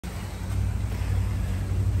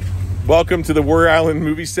Welcome to the Warrior Island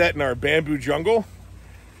movie set in our bamboo jungle.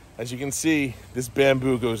 As you can see, this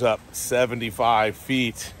bamboo goes up 75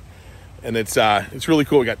 feet. And it's really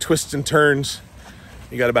cool. We got twists and turns.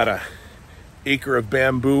 You got about an acre of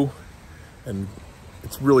bamboo. And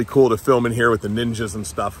it's really cool to film in here with the ninjas and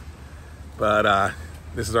stuff. But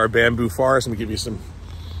this is our bamboo forest. Let me give you some,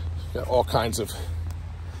 got all kinds of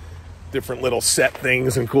different little set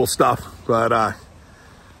things and cool stuff. But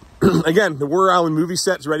again, the Warrior Island movie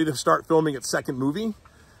set is ready to start filming its second movie.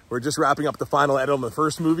 We're just wrapping up the final edit on the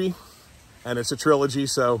first movie. And it's a trilogy,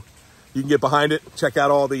 so you can get behind it. Check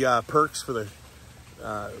out all the perks for the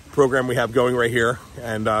program we have going right here.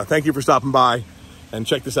 And thank you for stopping by. And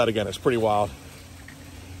check this out again. It's pretty wild.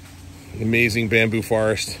 Amazing bamboo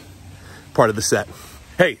forest, part of the set.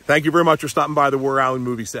 Hey, thank you very much for stopping by the Warrior Island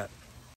movie set.